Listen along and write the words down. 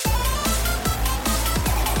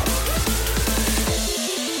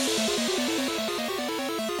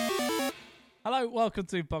Hello, welcome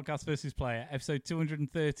to Podcast versus Player, episode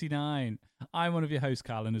 239. I'm one of your hosts,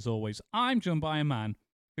 Carl, and as always, I'm joined by a man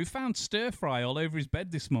who found stir fry all over his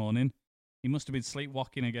bed this morning. He must have been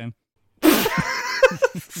sleepwalking again.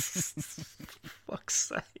 Fuck's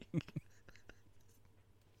sake.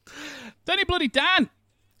 Danny Bloody Dan!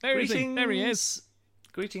 There Greetings. is he. There he is.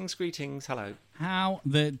 Greetings. Hello. How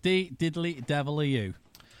the diddly devil are you?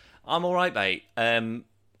 I'm all right, mate.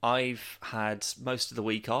 I've had most of the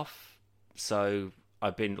week off, so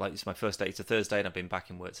I've been it's my first day. It's a Thursday, and I've been back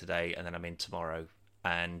in work today, and then I'm in tomorrow,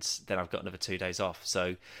 and then I've got another 2 days off.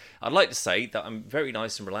 So I'd like to say that I'm very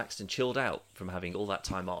nice and relaxed and chilled out from having all that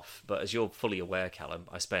time off. But as you're fully aware, Callum,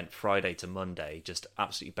 I spent Friday to Monday just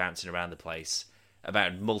absolutely bouncing around the place,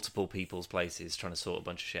 about multiple people's places, trying to sort a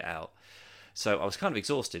bunch of shit out. So I was kind of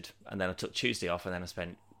exhausted, and then I took Tuesday off, and then I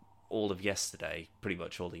spent all of yesterday, pretty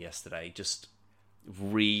much all of yesterday, just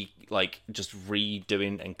redoing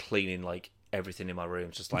and cleaning everything in my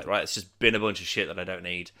room. Just right, it's just been a bunch of shit that I don't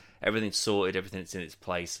need. Everything's sorted, everything's in its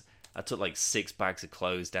place. I took 6 bags of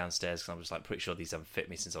clothes downstairs because I'm just pretty sure these haven't fit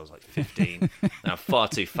me since I was 15. And I'm far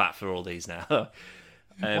too fat for all these now.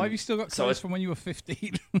 Why have you still got clothes from when you were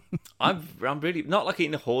 15? I'm really not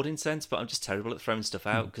in a hoarding sense, but I'm just terrible at throwing stuff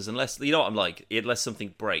out because unless you know what I'm like, unless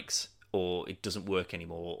something breaks or it doesn't work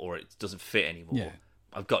anymore or it doesn't fit anymore. Yeah.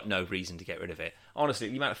 I've got no reason to get rid of it. Honestly,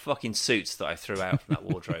 the amount of fucking suits that I threw out from that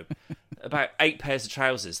wardrobe. About 8 pairs of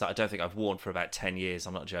trousers that I don't think I've worn for about 10 years.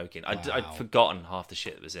 I'm not joking. Wow. I'd forgotten half the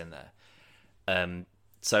shit that was in there.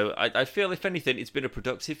 So I feel, if anything, it's been a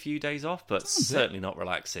productive few days off, but certainly not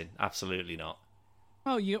relaxing. Absolutely not.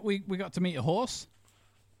 Oh, we got to meet a horse?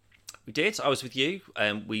 We did. I was with you.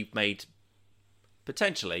 We've made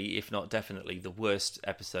potentially, if not definitely, the worst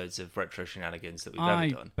episodes of Retro Shenanigans that we've ever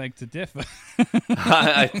done. I beg to differ.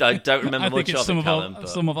 I don't remember much of it, Callum. But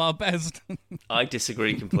some of our best. I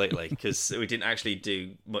disagree completely, because we didn't actually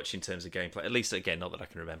do much in terms of gameplay. At least, again, not that I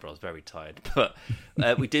can remember. I was very tired. But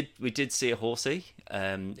we did see a horsey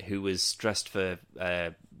who was dressed for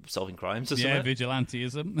solving crimes or something. Yeah,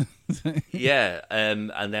 vigilanteism. Yeah,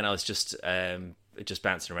 and then I was just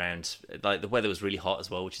bouncing around. The weather was really hot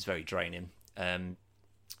as well, which is very draining.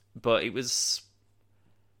 But it was,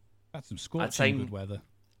 that's some scorching good weather.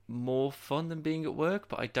 More fun than being at work,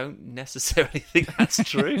 but I don't necessarily think that's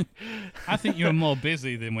true. I think you're more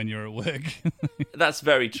busy than when you're at work. That's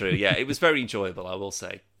very true. Yeah, it was very enjoyable, I will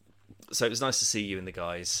say. So it was nice to see you and the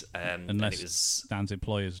guys. Unless and it was... Dan's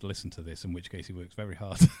employers listen to this, in which case he works very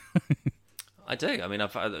hard. I do. I mean,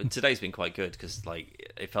 today's been quite good because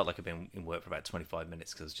it felt like I've been in work for about 25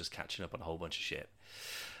 minutes because I was just catching up on a whole bunch of shit.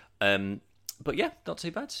 But yeah, not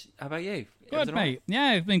too bad. How about you? Good, mate. Right? Yeah,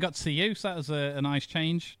 I've been got to see you, so that was a nice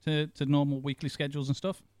change to normal weekly schedules and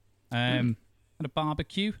stuff. Had a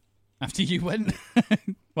barbecue after you went.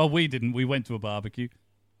 Well, we didn't. We went to a barbecue.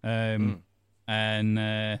 And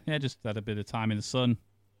just had a bit of time in the sun,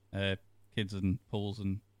 kids and pools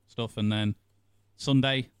and stuff. And then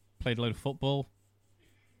Sunday, played a load of football.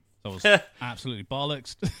 So I was absolutely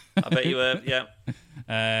bollocks. I bet you were, yeah.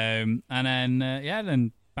 And then,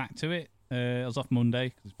 then back to it. I was off Monday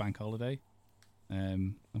because it's bank holiday.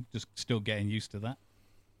 I'm just still getting used to that.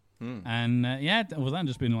 And well, then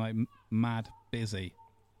just been mad busy.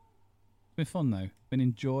 It's been fun though. Been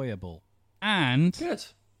enjoyable. And good.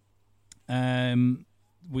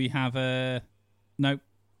 We have no,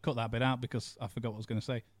 cut that bit out because I forgot what I was going to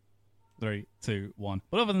say. 3, 2, 1.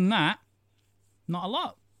 But other than that, not a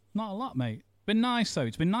lot, mate. Been nice though.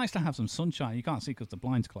 It's been nice to have some sunshine. You can't see because the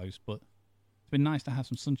blind's closed, but it's been nice to have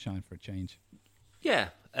some sunshine for a change. Yeah,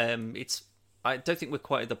 I don't think we're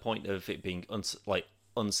quite at the point of it being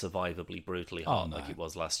unsurvivably brutally hot like it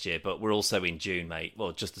was last year, but we're also in June, mate.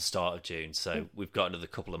 Well, just the start of June, so we've got another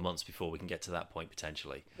couple of months before we can get to that point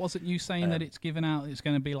potentially. Wasn't you saying that it's given out? It's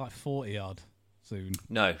going to be 40 odd soon.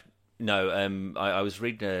 No. I was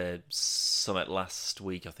reading something last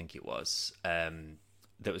week, I think it was,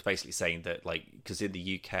 that was basically saying that because in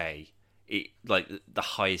the UK, the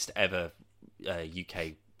highest ever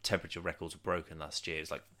UK temperature records were broken last year.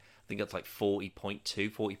 It's I think that's 40.2,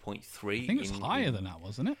 40.3. I think it was higher than that,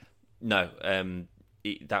 wasn't it? No,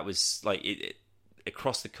 that was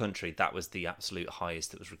across the country. That was the absolute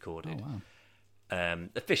highest that was recorded. Oh wow!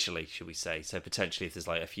 Officially, should we say? So potentially, if there's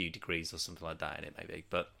a few degrees or something like that in it, maybe.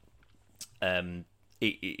 But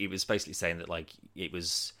it was basically saying that it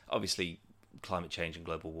was obviously climate change and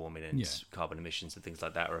global warming and carbon emissions and things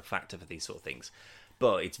like that are a factor for these sort of things.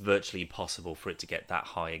 But it's virtually impossible for it to get that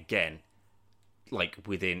high again.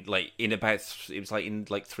 Within in about it was in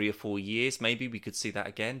 3 or 4 years, maybe we could see that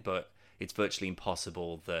again. But it's virtually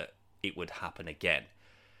impossible that it would happen again.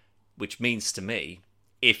 Which means to me,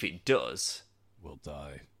 if it does, will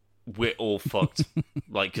die. We're all fucked.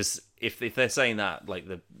 Like, because if they're saying that, like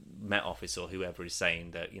the Met Office or whoever is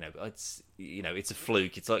saying that, it's a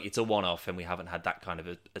fluke. It's like it's a one-off, and we haven't had that kind of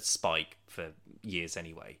a spike for years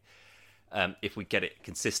anyway. If we get it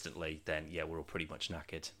consistently, then yeah, we're all pretty much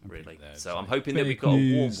knackered, really. So I'm hoping that we've got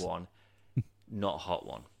a warm one, not a hot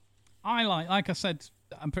one. I like I said,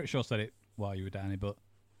 I'm pretty sure I said it while you were down here, but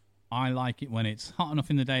I like it when it's hot enough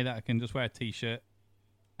in the day that I can just wear a t-shirt,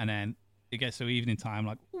 and then it gets to evening time,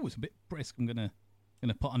 like, oh, it's a bit brisk. I'm gonna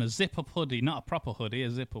put on a zip-up hoodie, not a proper hoodie, a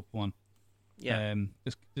zip-up one. Yeah.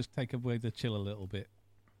 Just take away the chill a little bit.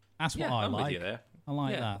 That's what I'm like. with you there. I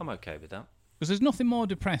like that. I'm okay with that. Because there's nothing more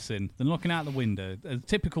depressing than looking out the window,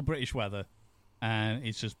 typical British weather, and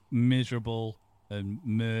it's just miserable and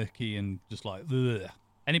murky and just like, ugh.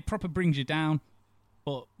 And it proper brings you down.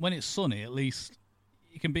 But when it's sunny, at least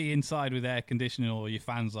you can be inside with air conditioning or your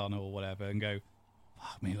fans on or whatever and go,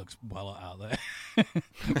 fuck me, it looks well out there.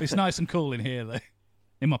 It's nice and cool in here, though.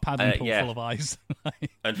 In my paddling pool full of ice.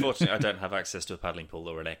 Unfortunately, I don't have access to a paddling pool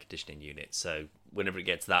or an air conditioning unit, so whenever it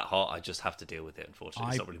gets that hot, I just have to deal with it,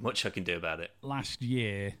 unfortunately. There's not really much I can do about it. Last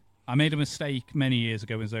year, I made a mistake many years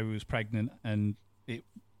ago when Zoe was pregnant, and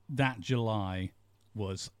that July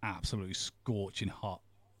was absolutely scorching hot,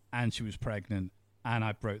 and she was pregnant, and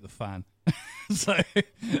I broke the fan. So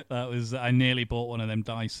I nearly bought one of them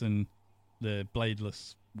Dyson, the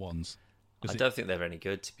bladeless ones. I don't think they're any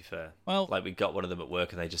good, to be fair. Well, like, we got one of them at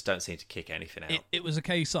work, and they just don't seem to kick anything out. It was a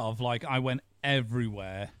case of, like, I went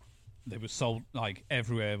everywhere. They were sold, like,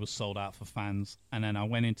 everywhere was sold out for fans. And then I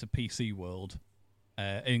went into PC World,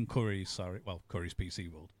 in Curry's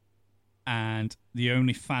PC World. And the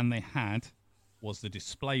only fan they had was the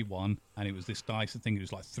display one, and it was this Dyson thing. It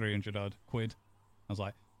was like 300 odd quid. I was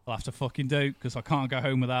like, I'll have to fucking do, because I can't go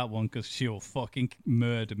home without one, because she'll fucking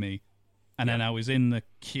murder me. And then I was in the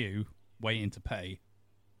queue waiting to pay,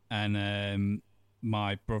 and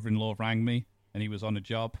my brother-in-law rang me, and he was on a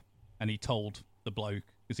job, and he told the bloke,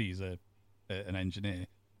 because he's an engineer,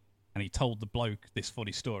 and he told the bloke this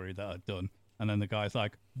funny story that I'd done, and then the guy's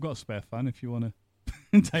like, I've got a spare fan if you want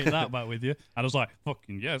to take that back with you. And I was like,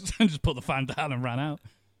 fucking yes, and just put the fan down and ran out.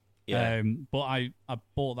 Yeah. But I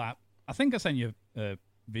bought that. I think I sent you a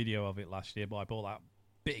video of it last year, but I bought that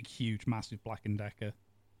big, huge, massive Black & Decker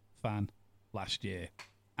fan last year.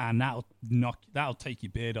 And that'll take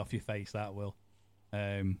your beard off your face, that will.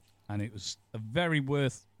 And it was a very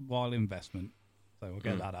worthwhile investment. So we'll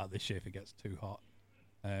get that out this year if it gets too hot.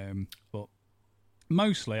 But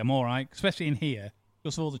mostly I'm all right, especially in here.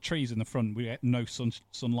 Because of all the trees in the front, we get no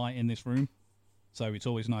sunlight in this room. So it's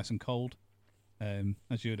always nice and cold.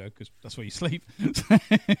 As you know, because that's where you sleep.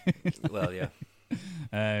 Well, yeah.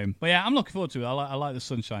 But yeah, I'm looking forward to it. I like the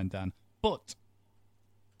sunshine, Dan. But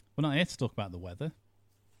we're not here to talk about the weather.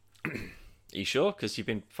 Are you sure? Because you've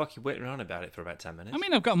been fucking whittling on about it for about 10 minutes. I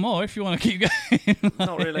mean, I've got more if you want to keep going.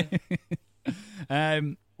 Not really.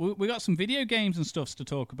 We got some video games and stuff to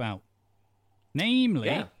talk about.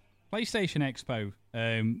 Namely, PlayStation Expo.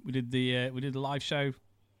 We did the live show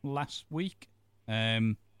last week.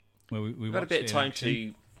 Where we had a bit of time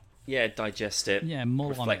to digest it. Yeah,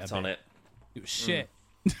 reflect on it. It was shit.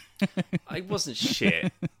 It wasn't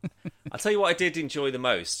shit. I'll tell you what I did enjoy the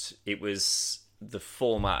most. It was the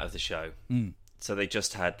format of the show. So they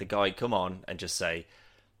just had the guy come on and just say,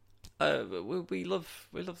 we love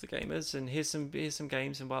the gamers, and here's some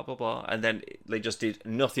games and blah blah blah, and then they just did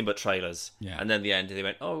nothing but trailers. And then the end they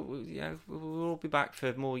went, we'll all be back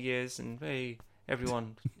for more years, and hey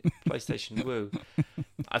everyone, PlayStation, woo.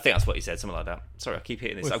 I think that's what he said, something like that. Sorry, I keep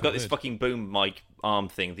hitting this. I've got this fucking boom mic arm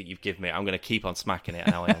thing that you've given me. I'm going to keep on smacking it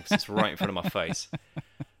now because it's right in front of my face.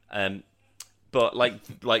 But like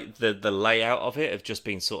the layout of it have just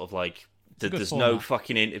been sort of like, there's no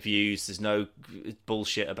fucking interviews, there's no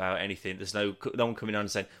bullshit about anything, there's no one coming on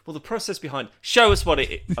and saying, well, the process behind, show us what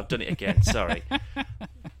it is. I've done it again, sorry.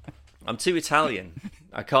 I'm too Italian.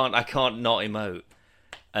 I can't not emote.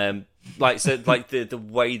 The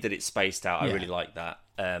way that it's spaced out, I really like that.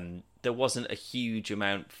 There wasn't a huge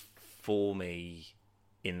amount for me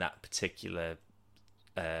in that particular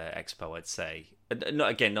expo, I'd say.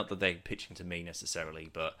 Not that they're pitching to me necessarily,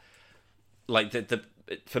 but like the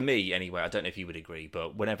for me anyway, I don't know if you would agree,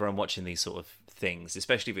 but whenever I'm watching these sort of things,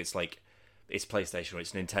 especially if it's like it's PlayStation or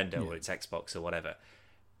it's Nintendo or it's Xbox or whatever,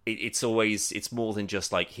 it's more than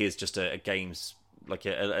just like, here's just a games, like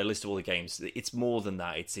a list of all the games. It's more than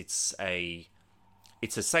that. It's a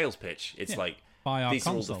sales pitch. It's like, these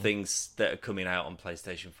are all the things that are coming out on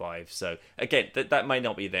PlayStation 5. So again, that may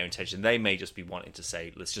not be their intention. They may just be wanting to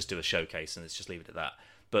say, let's just do a showcase and let's just leave it at that.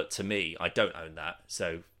 But to me, I don't own that.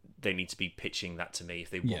 So they need to be pitching that to me if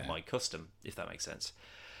they Yeah. want my custom, if that makes sense.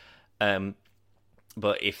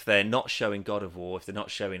 But if they're not showing God of War, if they're not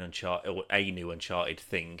showing Uncharted or a new Uncharted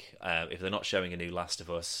thing, if they're not showing a new Last of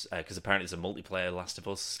Us, because apparently there's a multiplayer Last of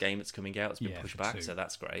Us game that's coming out, it's been pushed back, so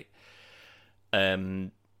that's great.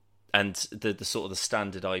 And the sort of the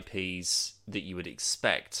standard IPs that you would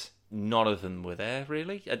expect, none of them were there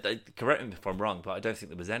really. Correct me if I'm wrong, but I don't think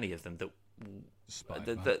there was any of them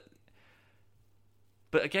that.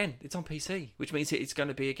 But again, it's on PC, which means it's going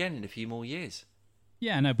to be again in a few more years.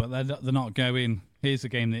 Yeah, no, but they're not going, here's a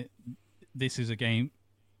game that, this is a game,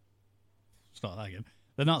 start that again.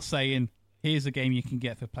 They're not saying, here's a game you can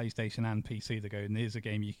get for PlayStation and PC. They're going, here's a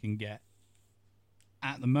game you can get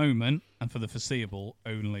at the moment, and for the foreseeable,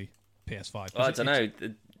 only PS5. Well, I don't know.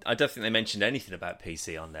 I don't think they mentioned anything about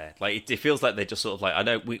PC on there. Like, it feels like they're just sort of like, I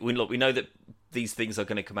know, we know that these things are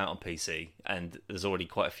going to come out on PC, and there's already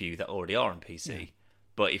quite a few that already are on PC. Yeah.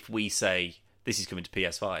 But if we say, this is coming to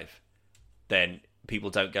PS5, then people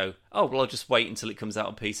don't go, oh, well, I'll just wait until it comes out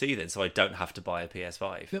on PC then, so I don't have to buy a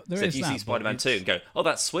PS5. So if you see Spider-Man 2 and go, oh,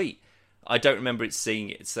 that's sweet. I don't remember it seeing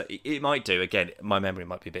it. So it might do. Again, my memory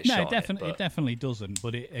might be a bit short. No, it definitely doesn't.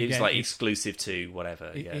 But it's like exclusive to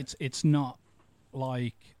whatever. It's not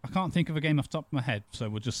like, I can't think of a game off the top of my head, so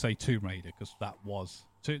we'll just say Tomb Raider, because that was,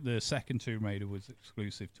 the second Tomb Raider was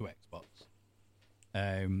exclusive to Xbox.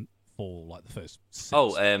 For like the first 6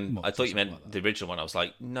 months. I thought you meant the original one. I was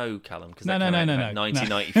like, no, Callum, because no,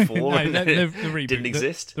 1994 and the reboot, didn't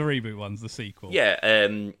exist. The reboot one's the sequel. Yeah,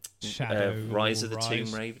 Shadow, Rise of the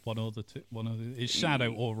Tomb Raider. One of the it's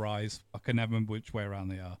Shadow or Rise. I can never remember which way around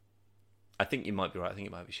they are. I think you might be right. I think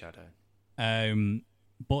it might be Shadow.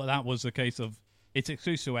 But that was a case of it's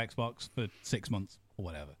exclusive to Xbox for 6 months or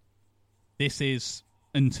whatever. This is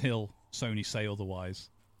until Sony say otherwise.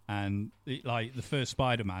 And like the first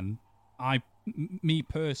Spider-Man, me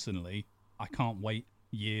personally, I can't wait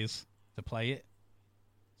years to play it.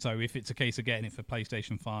 So if it's a case of getting it for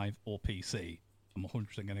PlayStation 5 or PC, I'm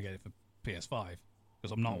 100% going to get it for PS5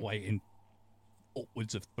 because I'm not waiting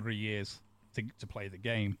upwards of 3 years to play the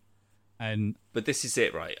game. But this is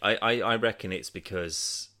it, right? I reckon it's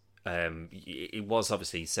because it was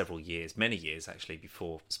obviously several years, many years actually,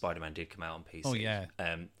 before Spider-Man did come out on PC. Oh yeah.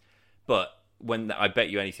 But I bet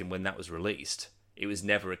you anything, when that was released, it was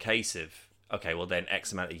never a case of, okay, well then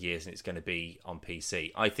X amount of years and it's going to be on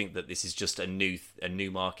PC. I think that this is just a new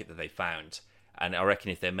market that they found, and I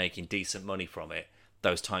reckon if they're making decent money from it,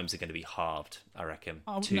 those times are going to be halved. I reckon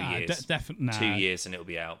 2 years, 2 years, and it'll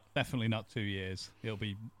be out. Definitely not 2 years. It'll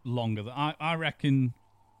be longer. I reckon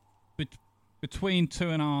between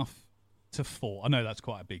 2.5 to 4. I know that's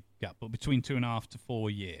quite a big gap, but between 2.5 to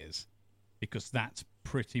 4 years, because that's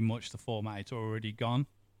pretty much the format it's already gone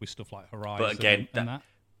with stuff like Horizon. But again, and that.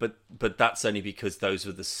 But that's only because those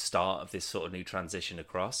were the start of this sort of new transition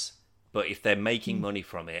across. But if they're making money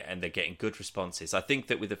from it and they're getting good responses, I think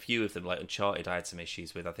that with a few of them, like Uncharted, I had some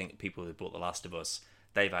issues with. I think people who bought The Last of Us,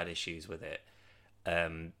 they've had issues with it.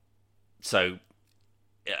 So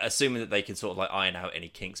assuming that they can sort of like iron out any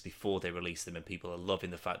kinks before they release them, and people are loving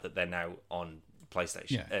the fact that they're now on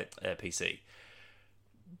PlayStation, PC,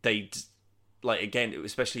 they'd. Like, again,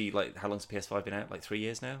 especially, like, how long's the PS5 been out? Like, 3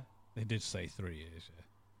 years now? They did say 3 years, yeah.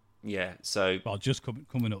 Yeah, so... Well, just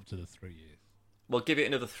coming up to the 3 years. Well, give it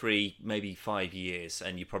another 3, maybe 5 years,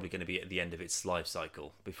 and you're probably going to be at the end of its life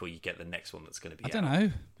cycle before you get the next one that's going to be out. I don't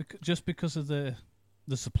know. Just because of the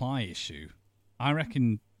supply issue, I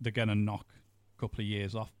reckon they're going to knock a couple of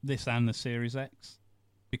years off this and the Series X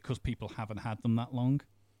because people haven't had them that long.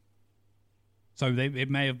 So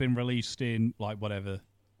it may have been released in, like, whatever...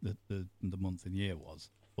 The month and year was,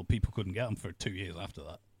 but people couldn't get them for 2 years after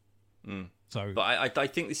that. So, but I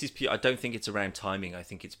think this is pure. I don't think it's around timing. I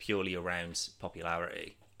think it's purely around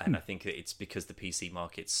popularity, and I think that it's because the PC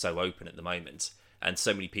market's so open at the moment, and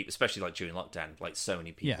so many people, especially like during lockdown, like so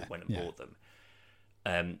many people went and bought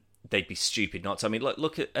them. They'd be stupid not to. I mean,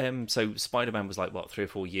 look at so Spider-Man was like what 3 or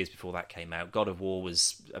 4 years before that came out. God of War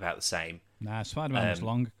was about the same. Nah, Spider-Man was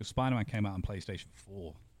longer because Spider-Man came out on PlayStation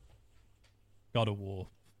 4. God of War.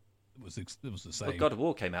 It was the same. Well, God of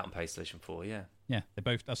War came out on PlayStation 4, yeah. Yeah, they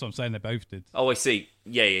both. That's what I'm saying. They both did. Oh, I see.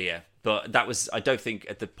 Yeah. But that was. I don't think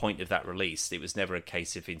at the point of that release, it was never a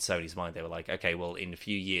case of in Sony's mind they were like, okay, well, in a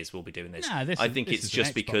few years we'll be doing this. Nah, I think it's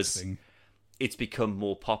just because it's become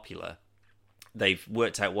more popular. They've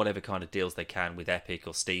worked out whatever kind of deals they can with Epic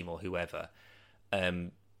or Steam or whoever.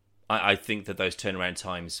 I think that those turnaround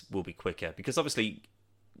times will be quicker because obviously,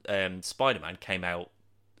 Spider-Man came out.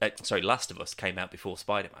 Last of Us came out before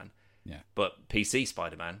Spider-Man. Yeah. But PC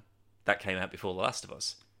Spider-Man, that came out before The Last of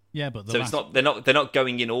Us. Yeah, but so it's not they're not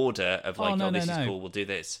going in order of like, this is cool, we'll do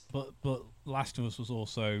this. But Last of Us was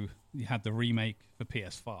also, you had the remake for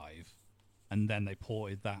PS5, and then they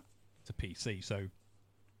ported that to PC. So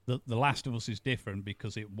the Last of Us is different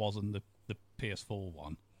because it wasn't the PS4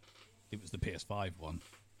 one; it was the PS5 one.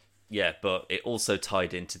 Yeah, but it also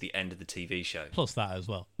tied into the end of the TV show. Plus that as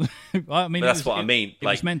well. I mean, that's what I mean. It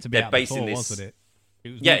was meant to be out before, wasn't it?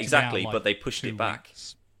 Yeah, exactly. But they pushed it back,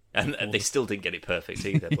 and they still didn't get it perfect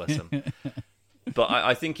either. Bless them. But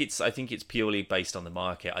I think it's purely based on the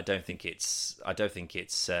market. I don't think it's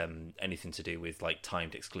anything to do with like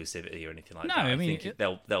timed exclusivity or anything like that. I mean, think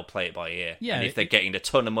they'll play it by ear. Yeah, and if they're getting a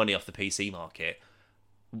ton of money off the PC market,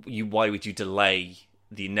 why would you delay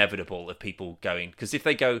the inevitable of people going? Because if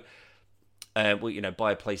they go, buy a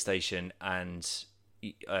PlayStation and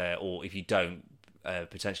or if you don't,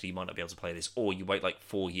 potentially you might not be able to play this, or you wait like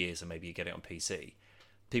 4 years and maybe you get it on PC.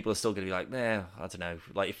 People are still going to be like, nah, I don't know.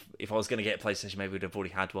 Like, if I was going to get a PlayStation, maybe we'd have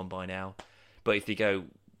already had one by now. But if you go,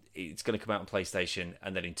 it's going to come out on PlayStation,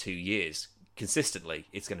 and then in 2 years, consistently,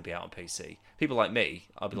 it's going to be out on PC. People like me,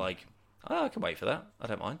 I'll be like, I can wait for that. I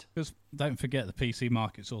don't mind. Because don't forget, the PC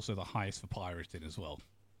market's also the highest for pirating as well.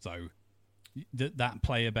 So that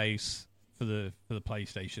player base for the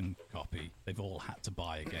PlayStation copy, they've all had to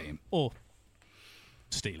buy a game or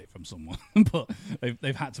steal it from someone, but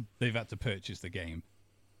they've had to purchase the game.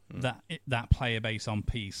 That player base on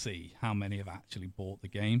PC, how many have actually bought the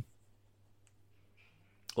game?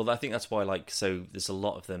 Well, I think that's why, so there's a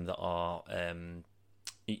lot of them that are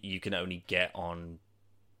you can only get on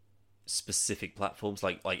specific platforms,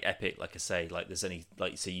 like Epic. Like I say, like there's only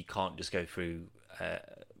so you can't just go through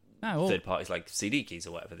third parties like CD keys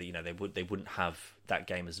or whatever. They wouldn't have that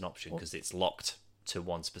game as an option because it's locked to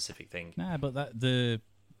one specific thing. Nah, but I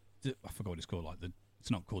forgot what it's called.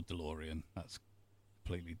 It's not called DeLorean. That's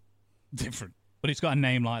completely different, but it's got a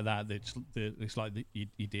name like that. It's like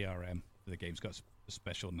your DRM. The game's got a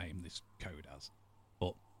special name. This code has.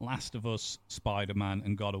 But Last of Us, Spider-Man,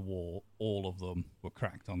 and God of War, all of them were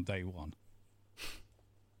cracked on day one.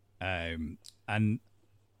 And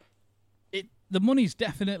the money's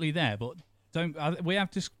definitely there, but we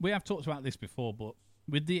have talked about this before. But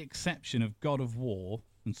with the exception of God of War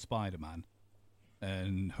and Spider-Man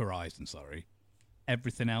and Horizon,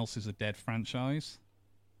 everything else is a dead franchise.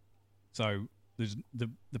 So there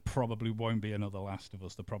probably won't be another Last of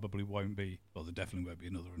Us. There probably won't be. Well, there definitely won't be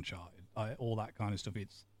another Uncharted. All that kind of stuff.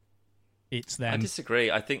 It's them. I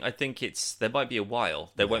disagree. I think there might be a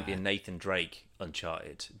while. There won't be a Nathan Drake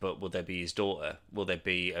Uncharted, but will there be his daughter? Will there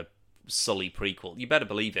be a Sully prequel? You better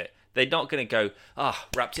believe it. They're not going to go,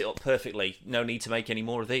 wrapped it up perfectly. No need to make any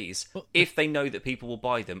more of these. But if they know that people will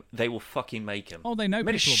buy them, they will fucking make them. Oh, they know.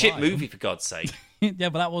 Made a shit movie, for God's sake. Yeah,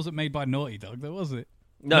 but that wasn't made by Naughty Dog, though, was it?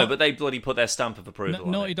 No, but they bloody put their stamp of approval on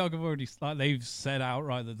it. Naughty Dog have already, they've said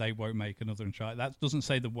outright that they won't make another Uncharted. That doesn't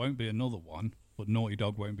say there won't be another one, but Naughty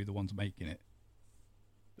Dog won't be the ones making it.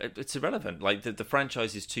 It's irrelevant. Like, the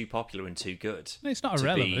franchise is too popular and too good. It's not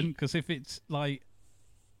irrelevant, because if it's like...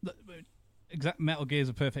 Metal Gear is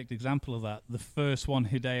a perfect example of that. The first one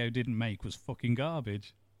Hideo didn't make was fucking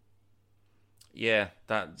garbage. Yeah,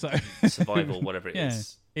 survival, whatever it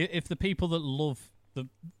is. If the people that love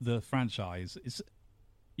the franchise,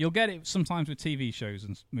 you'll get it sometimes with TV shows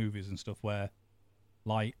and movies and stuff where,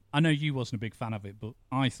 like, I know you wasn't a big fan of it, but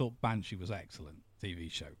I thought Banshee was excellent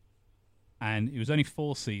TV show, and it was only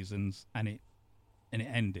 4 seasons, and it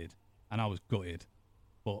ended, and I was gutted.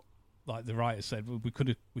 But like the writer said, we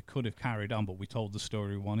could have carried on, but we told the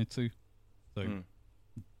story we wanted to, so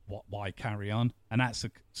why carry on? And that's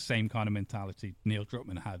the same kind of mentality Neil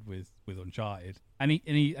Druckmann had with Uncharted. And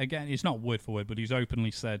he again, it's not word for word, but he's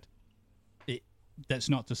openly said it. That's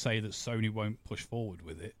not to say that Sony won't push forward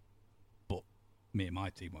with it, but me and my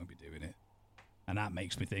team won't be doing it. And that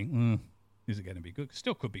makes me think, is it going to be good?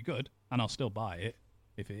 Still could be good, and I'll still buy it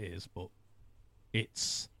if it is. But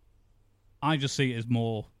I just see it as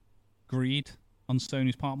more greed on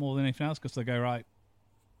Sony's part more than anything else, because they go, right,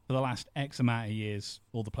 for the last X amount of years,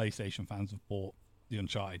 all the PlayStation fans have bought the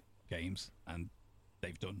Uncharted games, and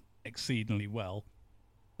they've done exceedingly well.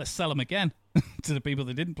 Let's sell them again to the people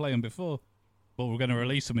that didn't play them before, but we're going to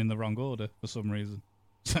release them in the wrong order for some reason.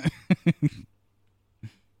 So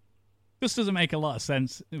this doesn't make a lot of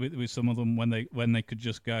sense with some of them when they could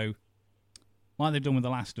just go, like they've done with The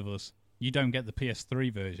Last of Us. You don't get the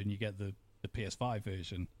PS3 version, you get the PS5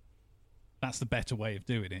 version. That's the better way of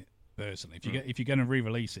doing it, personally. If you're going to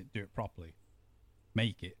re-release it, do it properly.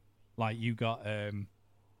 Make it like you got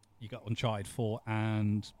Uncharted 4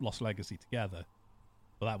 and Lost Legacy together,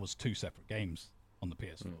 but that was 2 separate games on the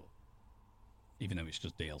PS4, even though it's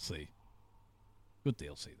just DLC. Good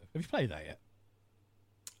DLC though. Have you played that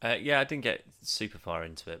yet? Yeah, I didn't get super far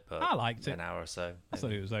into it, but I liked it. An hour or so. I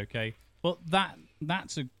thought it was okay. But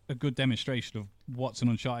that's a good demonstration of what's an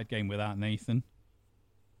Uncharted game without Nathan.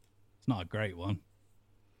 It's not a great one.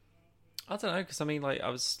 I don't know, because I mean, like, I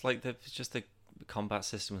was like, just the combat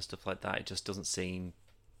system and stuff like that. It just doesn't seem.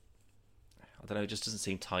 I don't know. It just doesn't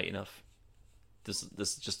seem tight enough.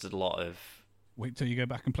 There's just a lot of. Wait till you go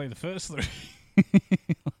back and play the first three.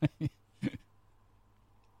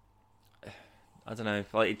 I don't know.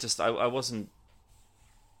 Like, it just, I wasn't.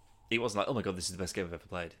 It wasn't like, oh my god, this is the best game I've ever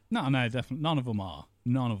played. No, definitely none of them are.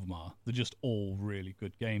 None of them are. They're just all really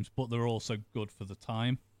good games, but they're also good for the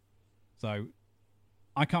time. So,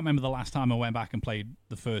 I can't remember the last time I went back and played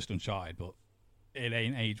the first Uncharted, but it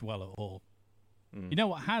ain't aged well at all. You know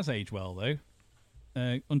what has aged well though?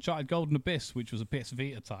 Uncharted Golden Abyss, which was a PS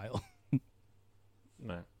Vita title.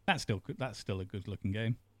 No. That's still good. That's still a good looking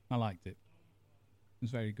game. I liked it. It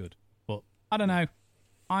was very good. But I don't know.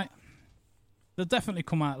 They'll definitely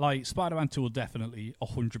come out, like, Spider-Man 2 will definitely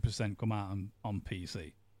 100% come out on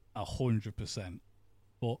PC. 100%.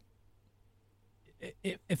 But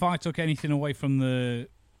if I took anything away from the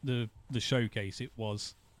showcase, it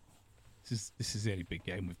was this is the only big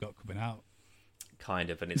game we've got coming out.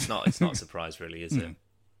 Kind of, and it's not a surprise really, is it?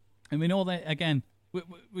 I mean, all that again.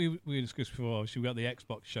 We discussed before. Obviously, we've got the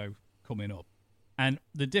Xbox show coming up, and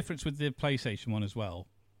the difference with the PlayStation one as well.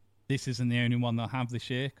 This isn't the only one they'll have this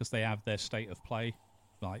year because they have their state of play,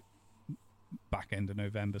 like back end of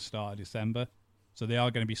November, start of December. So they are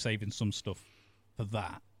going to be saving some stuff for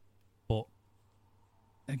that. But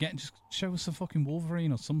again, just show us a fucking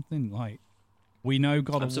Wolverine or something. Like, we know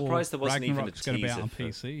God of War surprised there wasn't even a Ragnarok's going to be out on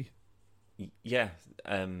teaser PC. Yeah,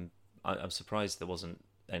 I'm surprised there wasn't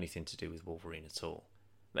anything to do with Wolverine at all.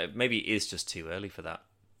 Maybe it is just too early for that.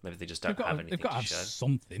 Maybe they just don't have anything They've got to have show.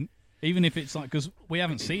 something. Even if it's like, because we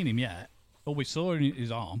haven't seen him yet. All we saw in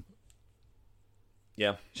his arm.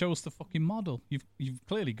 Yeah. Show us the fucking model. You've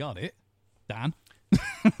clearly got it, Dan.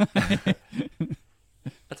 I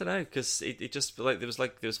don't know, because it just there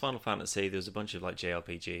was Final Fantasy, there was a bunch of like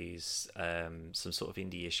JRPGs, some sort of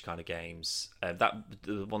indie-ish kind of games.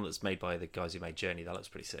 The one that's made by the guys who made Journey, that looks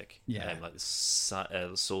pretty sick. Yeah. Like the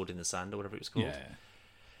Sword in the Sand or whatever it was called.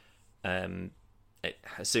 Yeah.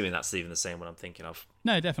 Assuming that's even the same one I'm thinking of.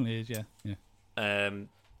 No, it definitely is. Yeah.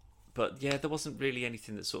 But yeah, there wasn't really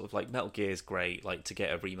anything that sort of like Metal Gear's great. Like to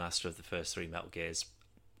get a remaster of the first 3 Metal Gears,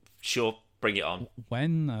 sure, bring it on.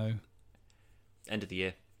 When though? End of the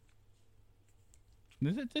year.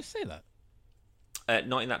 Did they say that?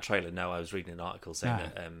 Not in that trailer. No, I was reading an article saying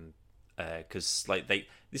that because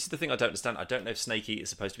this is the thing I don't understand. I don't know if Snake Eater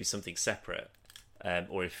is supposed to be something separate,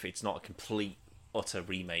 or if it's not a complete utter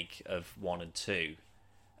remake of 1 and 2.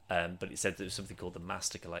 But it said there was something called the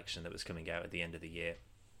Master Collection that was coming out at the end of the year.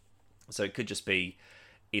 So it could just be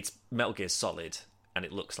it's Metal Gear Solid and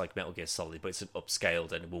it looks like Metal Gear Solid, but it's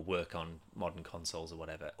upscaled and it will work on modern consoles or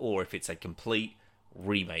whatever. Or if it's a complete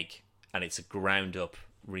remake and it's a ground up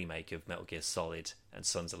remake of Metal Gear Solid and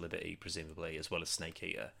Sons of Liberty, presumably, as well as Snake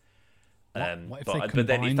Eater. What if But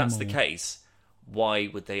then if that's the case, why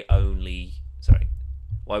would they only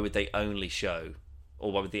show,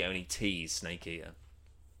 or why would they only tease Snake Eater?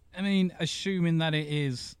 I mean, assuming that it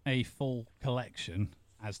is a full collection,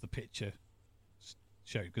 as the picture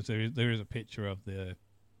showed, because there is a picture of the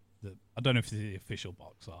I don't know if it's the official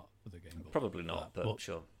box art for the game. Probably not, but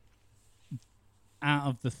sure. Out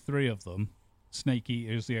of the 3 of them, Snake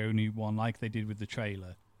Eater is the only one, like they did with the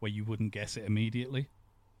trailer, where you wouldn't guess it immediately.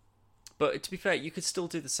 But to be fair, you could still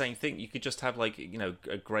do the same thing. You could just have like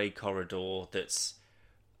a grey corridor that's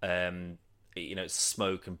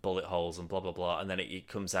smoke and bullet holes and blah blah blah, and then it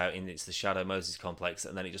comes out and it's the Shadow Moses complex,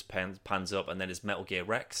 and then it just pans up, and then it's Metal Gear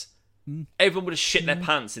Rex. Everyone would have shit their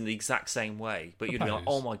pants in the exact same way, but you'd be like,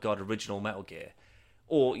 oh my god, original Metal Gear.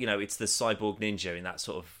 Or, it's the cyborg ninja in that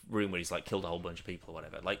sort of room where he's like killed a whole bunch of people or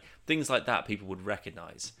whatever. Like things like that people would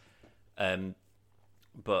recognise.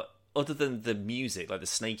 But other than the music, like the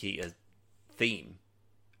Snake Eater theme,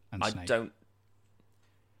 I don't.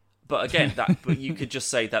 But again, but you could just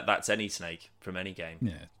say that that's any snake from any game.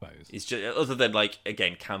 Yeah, I suppose. It's just other than like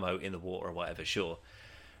again camo in the water or whatever, sure.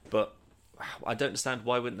 But I don't understand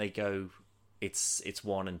why wouldn't they go? It's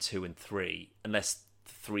 1 and 2 and 3 unless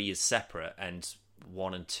 3 is separate and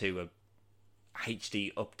 1 and 2 are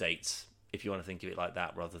HD updates. If you want to think of it like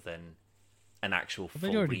that, rather than an actual full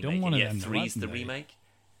remake. Already done one of them. 3 is the remake.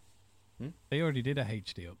 They already did a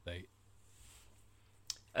HD update.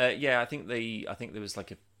 Yeah, I think there was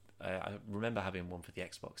like I remember having one for the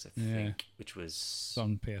Xbox, I think, which was it's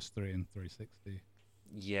on PS3 and 360.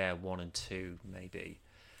 Yeah, 1 and 2 maybe.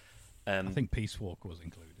 I think Peace Walker was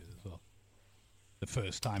included as well. The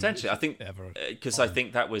first time potentially, I think ever because I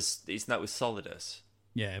think that was isn't that with Solidus?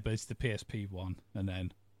 Yeah, but it's the PSP one, and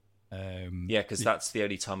then yeah, because that's the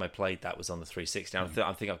only time I played that was on the 360.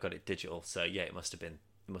 I think I've got it digital, so yeah, it must have been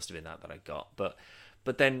that I got. But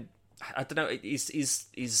then I don't know. Is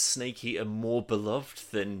Snake Eater more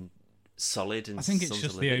beloved than Solid? And I think it's Sons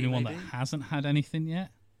just of the Liberty, only one maybe? that hasn't had anything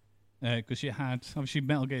yet. Because you had obviously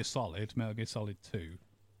Metal Gear Solid 2,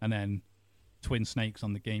 and then Twin Snakes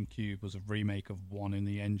on the GameCube was a remake of 1 in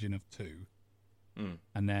the engine of 2.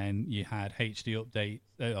 And then you had HD update.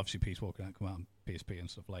 Obviously, Peace Walker that come out on PSP and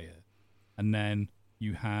stuff later. And then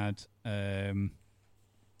you had the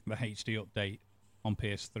HD update on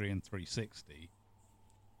PS3 and 360.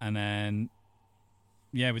 And then,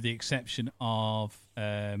 yeah, with the exception of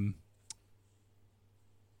Guns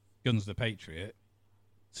of the Patriot,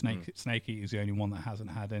 Snake Eater is the only one that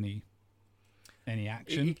hasn't had any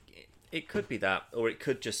action. It could be that, or it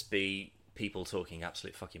could just be people talking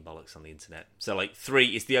absolute fucking bollocks on the internet. So, like,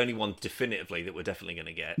 3 is the only one definitively that we're definitely going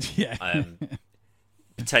to get. Yeah.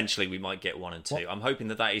 Potentially, we might get 1 and 2. I'm hoping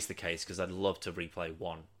that is the case because I'd love to replay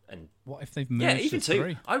 1. And what if they've merged even the 2?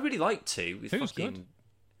 3? I really like 2 with 2's fucking good.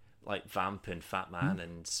 like Vamp and Fat Man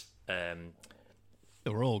and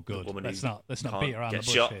They're all good. Let's not beat around the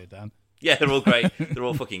bush shot. here, Dan. Yeah, they're all great. They're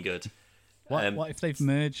all fucking good. What if they've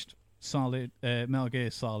merged Metal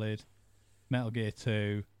Gear Solid, Metal Gear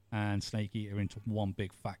 2, and Snake Eater into one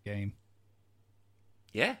big fat game?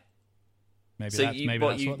 Yeah. Maybe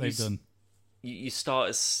that's what they've done. You start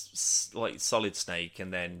as like Solid Snake,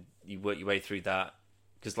 and then you work your way through that.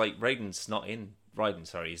 Because like Raiden's not in.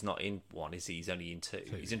 He's not in 1, is he? He's only in 2.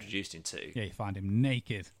 He's introduced in 2. Yeah, you find him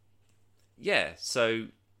naked. Yeah, so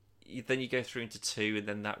then you go through into 2, and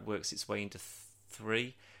then that works its way into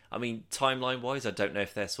 3. I mean, timeline-wise, I don't know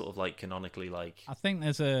if they're sort of like canonically like... I think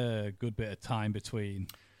there's a good bit of time between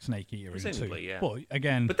Snake Eater and 2. Yeah. But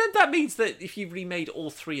again... But then that means that if you remade all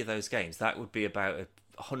 3 of those games, that would be about a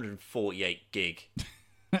 148 gig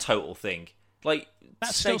total thing. Like,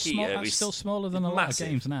 that's Snake still small. Eater That's still smaller than a lot of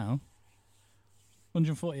games now.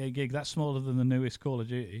 148 gig, that's smaller than the newest Call of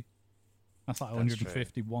Duty. That's like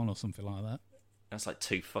 151 or something like that. That's like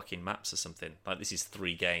 2 fucking maps or something. Like, this is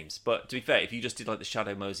 3 games. But to be fair, if you just did like the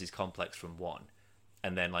Shadow Moses complex from 1,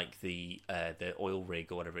 and then like the oil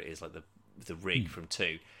rig or whatever it is, like the rig from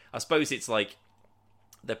 2, I suppose it's like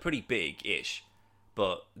they're pretty big-ish,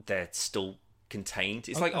 but they're still contained.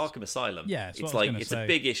 It's like Arkham Asylum. Yeah, it's like it's a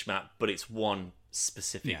big-ish map, but it's one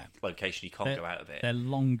specific location. You can't go out of it. They're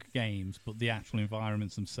long games, but the actual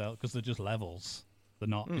environments themselves, because they're just levels. They're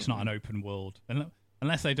not. It's not an open world.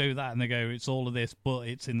 Unless they do that and they go, it's all of this, but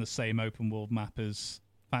it's in the same open world map as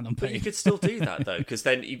Phantom Pain. But you could still do that, though, because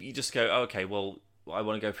then you just go, oh, okay, well, I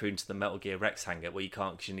want to go through into the Metal Gear Rex hangar. Well, you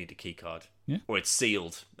can't because you need a key card. Yeah. Or it's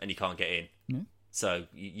sealed and you can't get in. Yeah. So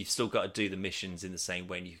you've still got to do the missions in the same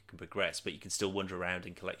way and you can progress, but you can still wander around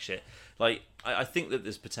and collect shit. Like, I think that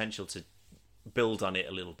there's potential to build on it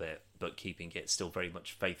a little bit, but keeping it still very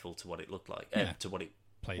much faithful to what it looked like, to what it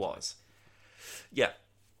was. Yeah.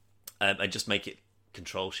 And just make it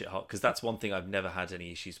control shit hot, because that's one thing I've never had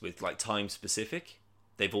any issues with. Like, time specific,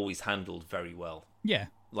 they've always handled very well. Yeah.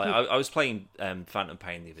 Like, I was playing Phantom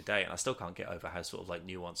Pain the other day, and I still can't get over how sort of like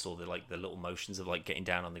nuanced all the little motions of like getting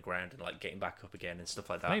down on the ground and like getting back up again and stuff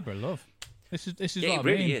like that. Labour of love. This is Yeah, what it I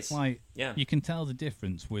really mean. is. Like, Yeah. you can tell the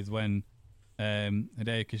difference with when Hideo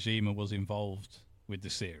Kojima was involved with the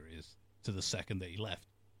series to the second that he left.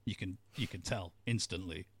 You can tell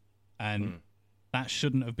instantly, and that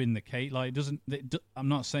shouldn't have been the case. Like, I'm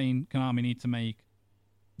not saying Konami need to make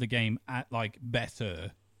the game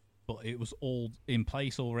better, but it was all in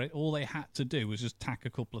place already. All they had to do was just tack a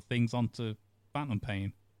couple of things onto Phantom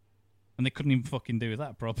Pain, and they couldn't even fucking do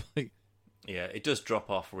that properly. Yeah, it does drop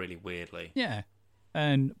off really weirdly. Yeah,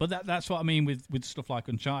 but that's what I mean with stuff like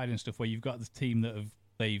Uncharted and stuff, where you've got this team that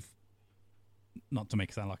they've not to make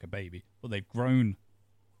it sound like a baby, but they've grown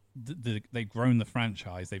they've grown the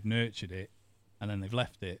franchise, they've nurtured it, and then they've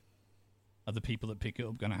left it. Are the people that pick it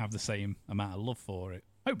up going to have the same amount of love for it?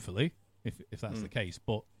 Hopefully, if that's the case.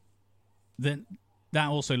 But then that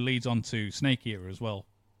also leads on to Snake Eater as well.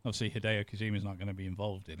 Obviously, Hideo Kojima's not going to be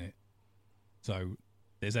involved in it, so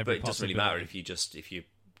there's every. But it doesn't really matter if you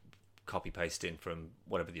copy paste in from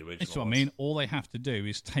whatever the original. That's what I mean. All they have to do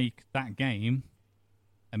is take that game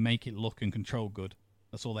and make it look and control good.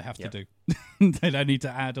 That's all they have to do. They don't need to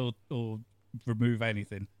add or remove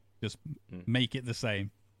anything. Just make it the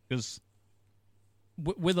same. Because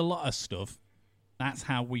with a lot of stuff, that's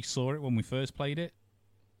how we saw it when we first played it.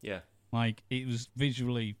 Yeah. Like, it was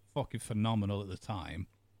visually fucking phenomenal at the time.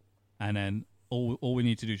 And then all we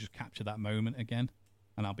need to do is just capture that moment again,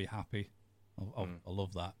 and I'll be happy. I'll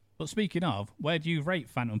love that. But speaking of, where do you rate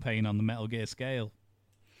Phantom Pain on the Metal Gear scale?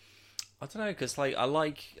 I don't know, because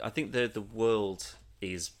I think the world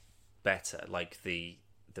is better. Like the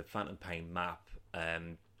Phantom Pain map,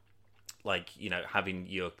 having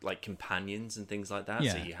your like companions and things like that.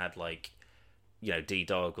 Yeah. So you had like,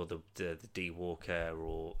 D-Dog or the D-Walker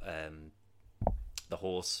or the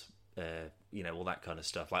horse, all that kind of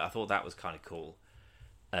stuff. Like I thought that was kind of cool.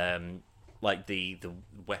 Like the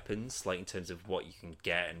weapons, like in terms of what you can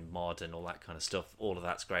get and mod and all that kind of stuff. All of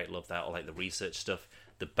that's great. Love that. Or like the research stuff.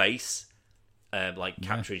 The base,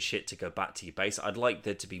 capturing shit to go back to your base. I'd like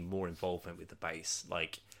there to be more involvement with the base,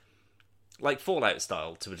 like Fallout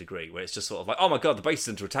style to a degree, where it's just sort of like, oh my god, the base is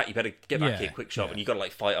under attack. You better get back here, quick shot, and you got to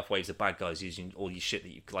like fight off waves of bad guys using all your shit that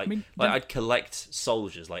you like. I'd collect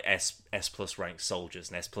soldiers like S plus ranked soldiers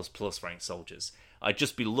and S plus ranked soldiers. I'd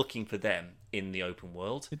just be looking for them in the open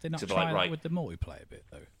world. Did they not try that with the multiplayer bit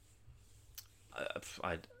though?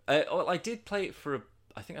 I did play it for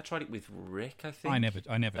I think I tried it with Rick. I think I never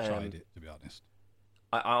tried it, to be honest.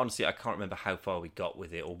 I honestly can't remember how far we got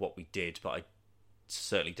with it or what we did, but I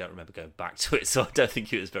certainly don't remember going back to it. So I don't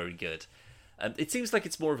think it was very good. It seems like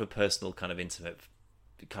it's more of a personal kind of intimate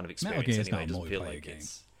kind of experience. Metal Gear's anyway. not It doesn't feel like game.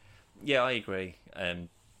 Yeah, I agree.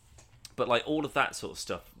 But like all of that sort of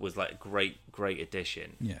stuff was like a great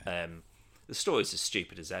addition. Yeah. The story's as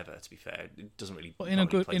stupid as ever. To be fair, it doesn't really. But in a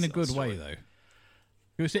good way though,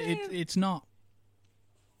 because it's not.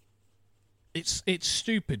 It's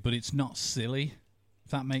stupid, but it's not silly.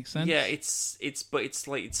 If that makes sense. Yeah, it's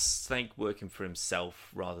Snake working for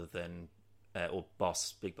himself rather than or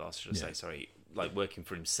big boss should I say? Sorry, like working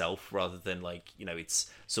for himself rather than like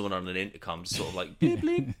it's someone on an intercom sort of like blip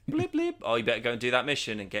blip blip blip. Oh, you better go and do that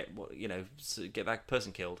mission and get get that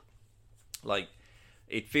person killed. Like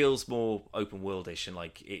it feels more open worldish and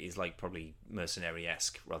like it is like probably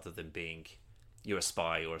mercenary-esque rather than being you're a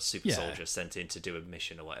spy or a super soldier sent in to do a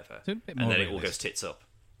mission or whatever, and then realistic. It all goes tits up.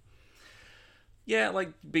 Yeah,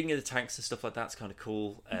 like being in the tanks and stuff like that's kind of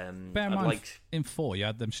cool. Bear in mind, in 4 you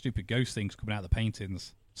had them stupid ghost things coming out of the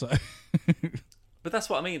paintings. So, but that's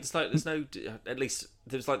what I mean. It's like there's no, at least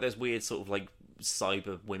there's like those weird sort of like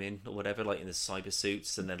cyber women or whatever, like in the cyber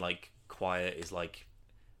suits, and then like Quiet is like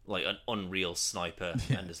an unreal sniper,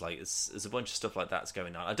 and there's a bunch of stuff like that's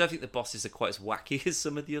going on. I don't think the bosses are quite as wacky as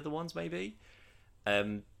some of the other ones, maybe.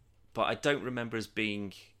 But I don't remember as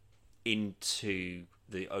being into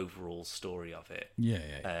the overall story of it.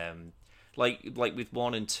 Yeah. Like with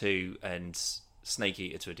 1 and 2 and Snake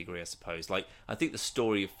Eater to a degree, I suppose. Like I think the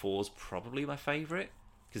story of 4 is probably my favourite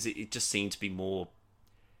because it just seemed to be more.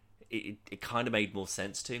 It kind of made more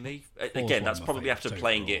sense to me. Again, that's probably after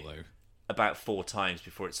playing it about 4 times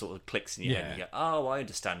before it sort of clicks in your head and you go, oh, I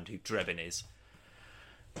understand who Drebin is.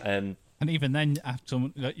 And even then,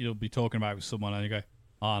 after you'll be talking about it with someone and you go,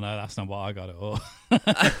 oh no, that's not what I got at all.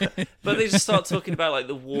 But they just start talking about like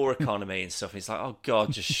the war economy and stuff, and it's like, oh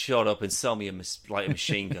god, just shut up and sell me a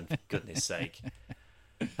machine gun, for goodness sake.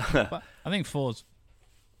 But I think 4's.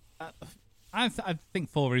 I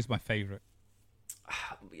think 4 is my favourite.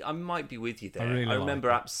 I might be with you there. I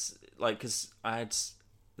remember because I had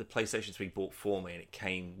the PlayStation 3 bought for me, and it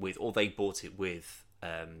came with, or they bought it with,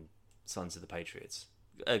 Sons of the Patriots.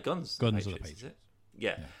 Guns of the Patriots, is it?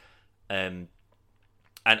 Yeah.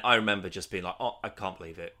 And I remember just being like, oh, I can't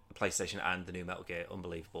believe it. PlayStation and the new Metal Gear,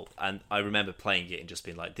 unbelievable. And I remember playing it and just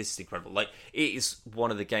being like, this is incredible. Like, it is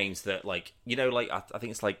one of the games that, like, I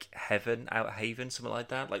think it's like Haven, something like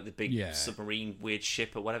that. Like the big submarine weird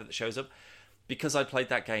ship or whatever that shows up. Because I played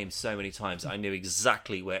that game so many times, I knew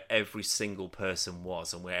exactly where every single person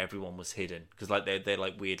was and where everyone was hidden. Because like they're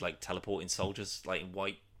like weird, like teleporting soldiers, like in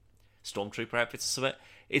white stormtrooper outfits or something.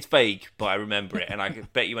 It's vague, but I remember it. And I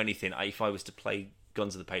could bet you anything, if I was to play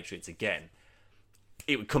Guns of the Patriots again,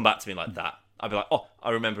 it would come back to me like that. I'd be like, oh,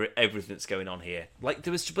 I remember everything that's going on here. Like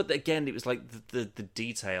there was, but again, it was like the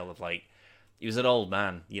detail of like, he was an old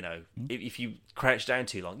man, If you crouch down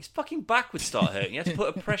too long, his fucking back would start hurting. You had to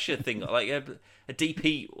put a pressure thing, like a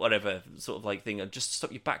DP, whatever sort of like thing, just to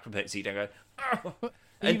stop your back from hurting, so you don't go.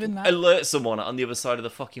 And alert someone on the other side of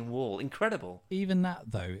the fucking wall. Incredible. Even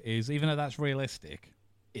that though even though that's realistic,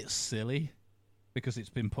 it's silly. Because it's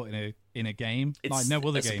been put in a game, it's like no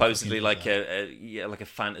other game. Supposedly like a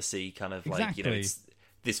fantasy kind of exactly. Like it's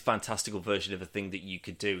this fantastical version of a thing that you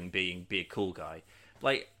could do and be a cool guy.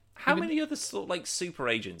 Like how many other sort of like super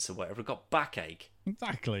agents or whatever got backache?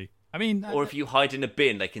 Exactly. I mean, or if you hide in a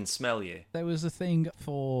bin, they can smell you. There was a thing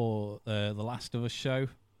for the Last of Us show,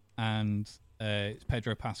 and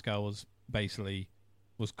Pedro Pascal was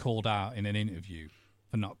called out in an interview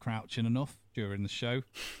for not crouching enough during the show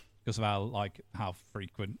because of how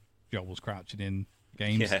frequent Joel was crouching in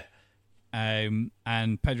games. Yeah.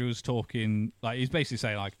 And Pedro was talking, like, he's basically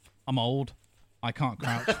saying, like, I'm old, I can't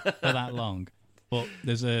crouch for that long. But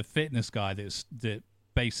there's a fitness guy that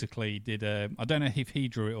basically did I don't know if he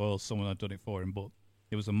drew it or someone had done it for him, but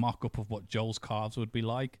it was a mock-up of what Joel's calves would be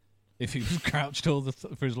like if he was crouched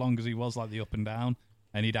for as long as he was, like the up and down,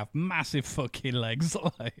 and he'd have massive fucking legs.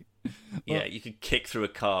 Yeah, you could kick through a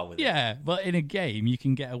car with it. Yeah, but in a game you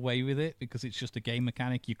can get away with it because it's just a game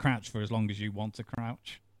mechanic. You crouch for as long as you want to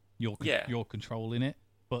crouch. You're controlling it.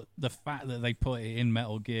 But the fact that they put it in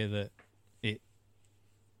Metal Gear that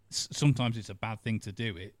sometimes it's a bad thing to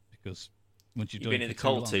do it because once you've been in the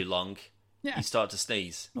cold too long, you start to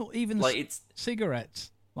sneeze. Well, even like it's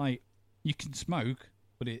cigarettes, like you can smoke,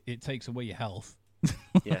 but it takes away your health.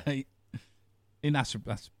 Yeah, and that's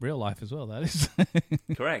real life as well. That is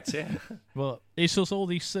correct. Yeah, but it's just all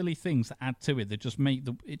these silly things that add to it that just make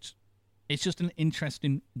it's just an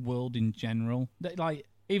interesting world in general. That, like,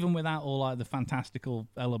 even without all like the fantastical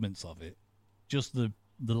elements of it, just the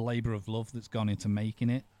labor of love that's gone into making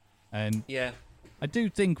it. And yeah, I do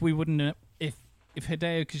think we wouldn't if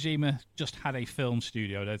Hideo Kojima just had a film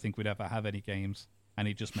studio. I don't think we'd ever have any games, and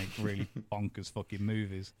he'd just make really bonkers fucking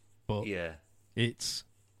movies. But yeah, he's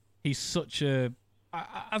such a.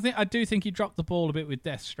 I do think he dropped the ball a bit with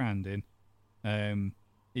Death Stranding.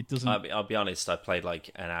 It doesn't. I'll be honest. I played like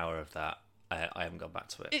an hour of that. I haven't gone back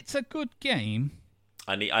to it. It's a good game.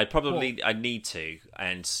 I need to,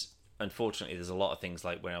 and unfortunately, there's a lot of things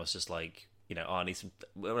like when I was just like, I need some.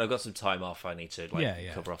 When I've got some time off, I need to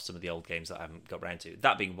cover off some of the old games that I haven't got around to.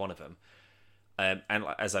 That being one of them. And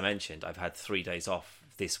as I mentioned, I've had 3 days off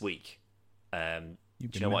this week. Do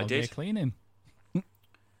you know what I did? Cleaning.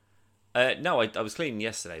 No, I was cleaning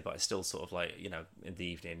yesterday, but I still sort of like, in the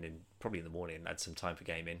evening and probably in the morning, I had some time for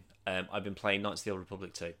gaming. I've been playing Knights of the Old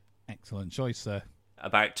Republic 2. Excellent choice, sir.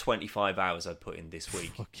 About 25 hours I put in this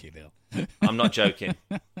week. Fucking hell. I'm not joking.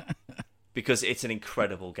 Because it's an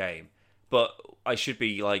incredible game. But I should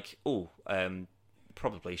be like,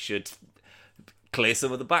 probably should clear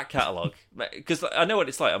some of the back catalogue. Because I know what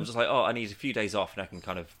it's like. I'm just like, I need a few days off and I can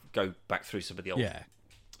kind of go back through some of the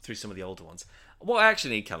older ones. What I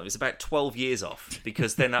actually need, Callum, is about 12 years off.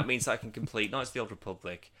 Because then that means I can complete Knights of the Old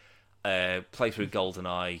Republic, play through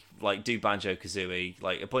GoldenEye, like do Banjo-Kazooie,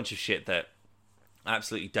 like a bunch of shit that I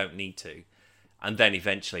absolutely don't need to. And then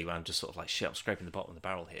eventually, when I'm just sort of like, shit, I'm scraping the bottom of the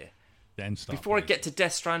barrel here. Then before I get to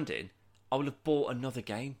Death Stranding, I will have bought another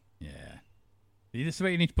game. Yeah. This is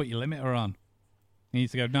where you need to put your limiter on. You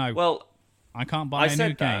need to go, no, well, I can't buy a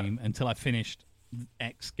new game until I've finished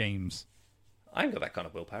X games. I ain't got that kind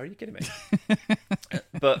of willpower. Are you kidding me?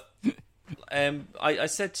 But I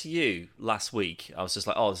said to you last week, I was just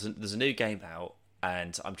like, there's a new game out,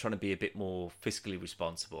 and I'm trying to be a bit more fiscally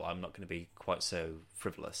responsible. I'm not going to be quite so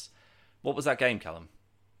frivolous. What was that game, Callum?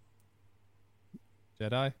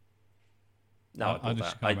 Jedi? No, I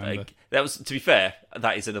bought that. That was, to be fair,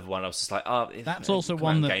 that is another one. I was just like, that's also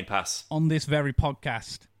one that Game Pass. On this very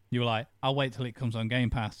podcast, you were like, I'll wait till it comes on Game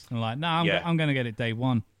Pass. And I'm like, no, I'm going to get it day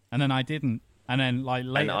one. And then I didn't. And then like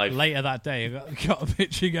later that day, I got a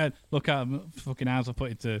picture going, look how fucking hours I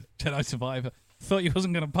put into Jedi Survivor. Thought you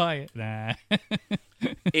wasn't going to buy it. Nah.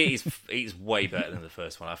 It's way better than the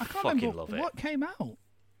first one. I fucking love it. What came out?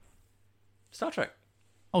 Star Trek.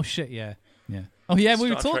 Oh shit! Yeah. Oh yeah, we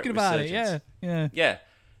were talking about it. Yeah.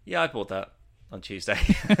 I bought that on Tuesday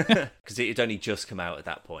because it had only just come out at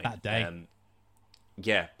that point. That day.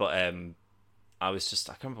 But I was just,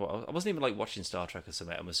 I can't remember. I wasn't even like watching Star Trek or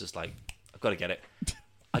something. I was just like, I've got to get it.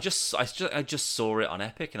 I just saw it on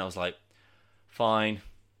Epic and I was like, fine.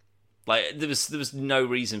 Like there was no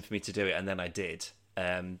reason for me to do it, and then I did.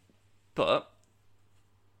 But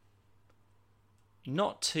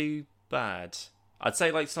not too bad. I'd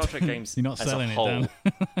say like Star Trek games You're not as selling a whole.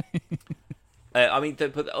 It, I mean,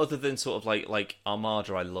 but other than sort of like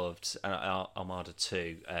Armada, I loved Armada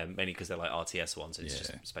 2, mainly because they're like RTS ones. And it's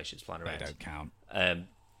just spaceships flying around. They don't count.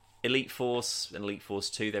 Elite Force and Elite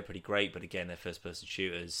Force 2, they're pretty great, but again, they're first-person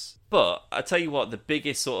shooters. But I tell you what, the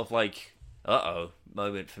biggest sort of like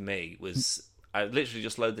moment for me was I literally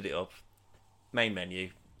just loaded it up, main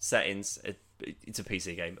menu, settings. It's a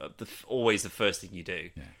PC game. Always the first thing you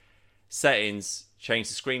do. Yeah. Settings, change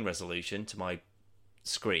the screen resolution to my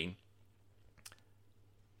screen.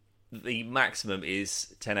 The maximum is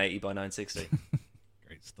 1080 by 960.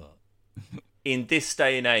 Great start. In this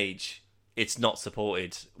day and age, it's not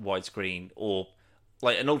supported widescreen or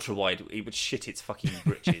like an ultra wide. It would shit its fucking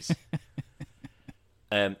britches.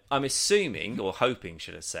 I'm assuming, or hoping,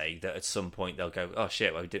 should I say, that at some point they'll go, oh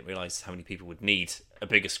shit, well, we didn't realise how many people would need a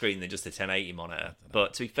bigger screen than just a 1080 monitor.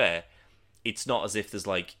 But to be fair, it's not as if there's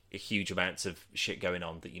like a huge amounts of shit going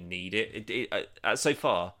on that you need it. So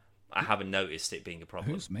far, I haven't noticed it being a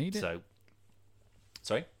problem. Who's made it? So,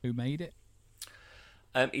 sorry? Who made it?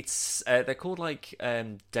 It's they're called like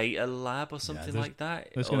Data Lab or something like that.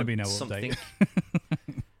 There's going to be no something.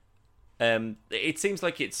 Update. It seems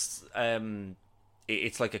like it's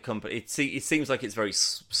like a company. It seems like it's very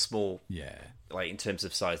small. Yeah. Like in terms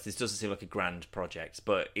of size, this doesn't seem like a grand project,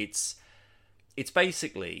 but it's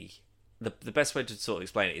basically the best way to sort of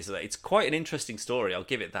explain it is that it's quite an interesting story. I'll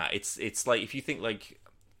give it that. It's like if you think like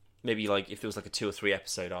maybe like if there was like a 2 or 3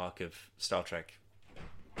 episode arc of Star Trek.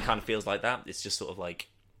 It kind of feels like that. It's just sort of like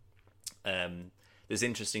there's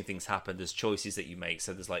interesting things happen. There's choices that you make.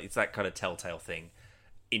 So there's like it's that kind of telltale thing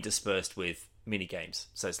interspersed with mini games.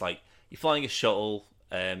 So it's like you're flying a shuttle.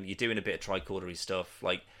 You're doing a bit of tricordery stuff.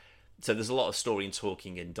 Like so, there's a lot of story and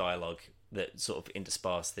talking and dialogue that sort of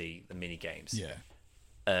intersperse the mini games. Yeah.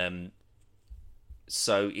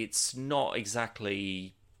 So it's not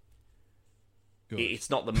exactly. Good. It's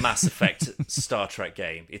not the Mass Effect Star Trek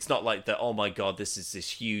game. It's not like the, oh my god, this is this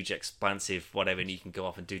huge, expansive whatever, and you can go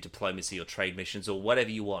off and do diplomacy or trade missions or whatever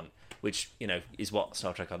you want, which, you know, is what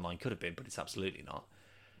Star Trek Online could have been, but it's absolutely not.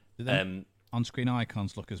 Did them on-screen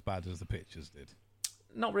icons look as bad as the pictures did?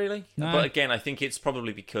 Not really. No. But again, I think it's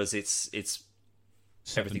probably because it's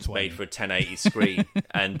everything's 720. made for a 1080 screen,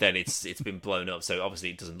 and then it's been blown up, so obviously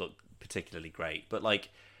it doesn't look particularly great. But like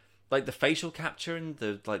the facial capture and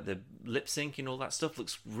the lip sync and all that stuff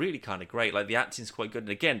looks really kind of great. Like the acting's quite good, and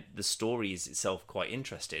again, the story is itself quite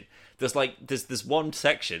interesting. There's one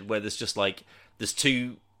section where there's just like there's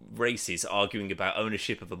 2 races arguing about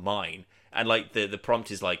ownership of a mine, and like the prompt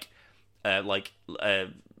is like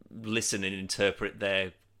listen and interpret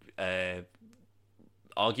their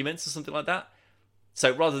arguments or something like that.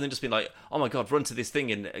 So rather than just being like, oh my god, run to this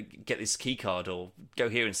thing and get this key card or go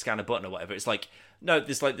here and scan a button or whatever, it's like, no,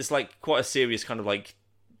 there's quite a serious kind of like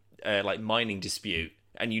mining dispute,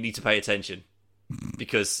 and you need to pay attention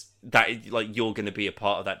because that like you're going to be a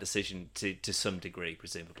part of that decision to some degree,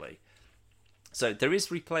 presumably. So there is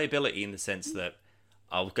replayability in the sense that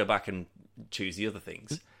I'll go back and choose the other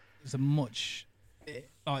things. There's a much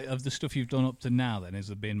of the stuff you've done up to now. Then has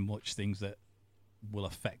there been much things that will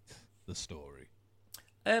affect the story?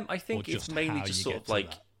 I think it's mainly just sort of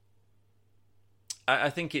like.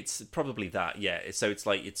 I think it's probably that, yeah. So it's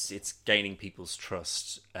like it's gaining people's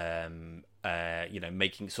trust,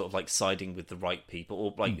 making sort of like siding with the right people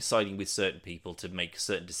or like siding with certain people to make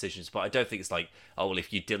certain decisions. But I don't think it's like, oh well,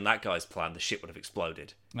 if you'd done that guy's plan, the shit would have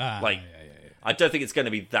exploded. Yeah. I don't think it's going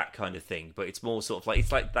to be that kind of thing. But it's more sort of like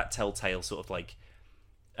it's like that telltale sort of like,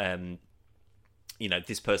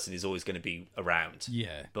 this person is always going to be around.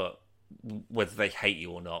 Yeah, but whether they hate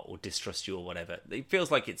you or not or distrust you or whatever, it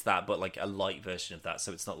feels like it's that, but like a light version of that.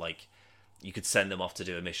 So it's not like you could send them off to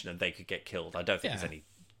do a mission and they could get killed. I don't think there's any.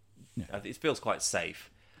 Yeah. It feels quite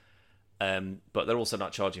safe, but they're also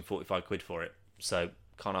not charging £45 for it, so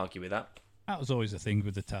can't argue with that. That was always the thing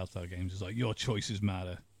with the Telltale games. It's like your choices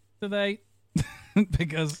matter. Do they?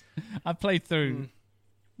 Because I've played through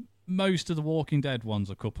most of the Walking Dead ones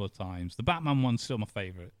a couple of times. The Batman one's still my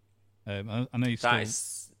favourite. I know you still.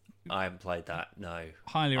 I haven't played that. No,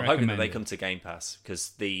 highly I'm recommend hoping that they it. come to Game Pass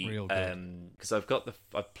because I've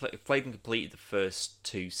played and completed the first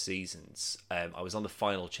 2 seasons. I was on the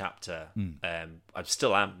final chapter. I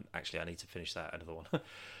still am actually. I need to finish that another one.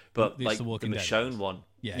 But like the Michonne one,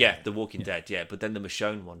 the Walking Dead, But then the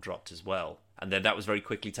Michonne one dropped as well, and then that was very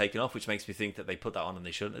quickly taken off, which makes me think that they put that on and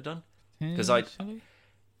they shouldn't have done because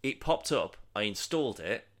it popped up. I installed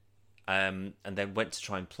it, and then went to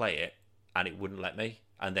try and play it, and it wouldn't let me.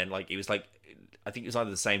 And then, I think it was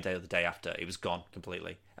either the same day or the day after. It was gone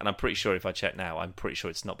completely. And I'm pretty sure if I check now, I'm pretty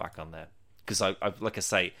sure it's not back on there. Because, like I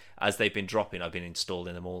say, as they've been dropping, I've been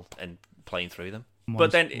installing them all and playing through them.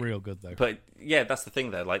 But then, real good, though. But, yeah, that's the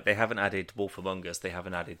thing, though. Like, they haven't added Wolf Among Us. They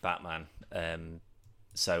haven't added Batman.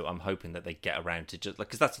 So I'm hoping that they get around to just...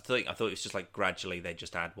 Because that's the thing. I thought it was just, gradually they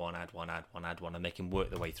just add one, and they can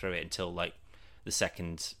work their way through it until, the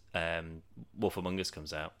second Wolf Among Us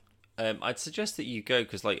comes out. I'd suggest that you go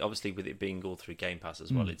because, obviously, with it being all through Game Pass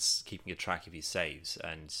as well, it's keeping a track of your saves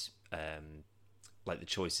and the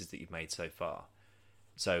choices that you've made so far.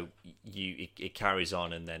 So it carries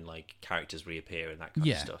on, and then characters reappear and that kind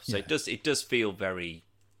of stuff. So it does feel very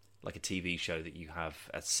like a TV show that you have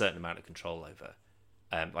a certain amount of control over.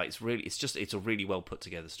 It's a really well put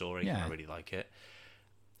together story. Yeah. And I really like it.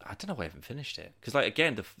 I don't know why I haven't finished it because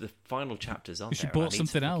again the final chapter's on. You should there. bought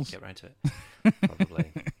something else. Get around to it.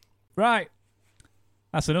 Probably. Right.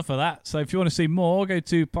 That's enough of that. So if you want to see more, go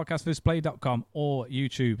to podcastfirstplay.com or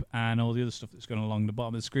YouTube and all the other stuff that's going along the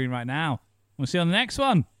bottom of the screen right now. We'll see you on the next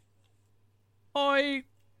one. Bye.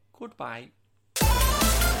 Goodbye.